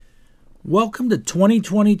Welcome to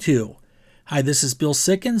 2022. Hi, this is Bill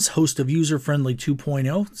Sickens, host of User Friendly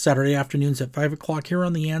 2.0, Saturday afternoons at 5 o'clock here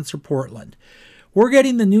on The Answer Portland. We're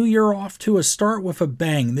getting the new year off to a start with a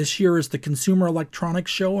bang. This year is the Consumer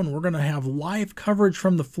Electronics Show, and we're going to have live coverage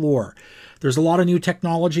from the floor. There's a lot of new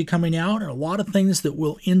technology coming out and a lot of things that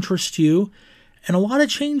will interest you, and a lot of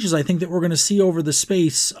changes I think that we're going to see over the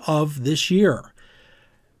space of this year.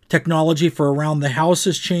 Technology for around the house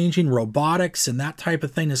is changing, robotics and that type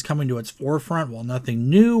of thing is coming to its forefront. While nothing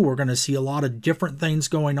new, we're going to see a lot of different things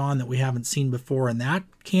going on that we haven't seen before in that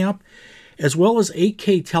camp, as well as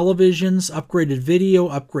 8K televisions, upgraded video,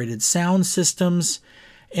 upgraded sound systems,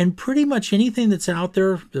 and pretty much anything that's out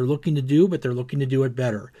there they're looking to do, but they're looking to do it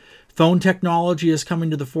better. Phone technology is coming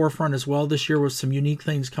to the forefront as well this year with some unique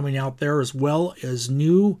things coming out there, as well as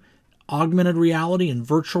new augmented reality and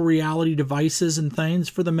virtual reality devices and things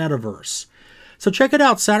for the metaverse. So check it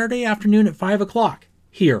out Saturday afternoon at 5 o'clock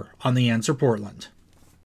here on The Answer Portland.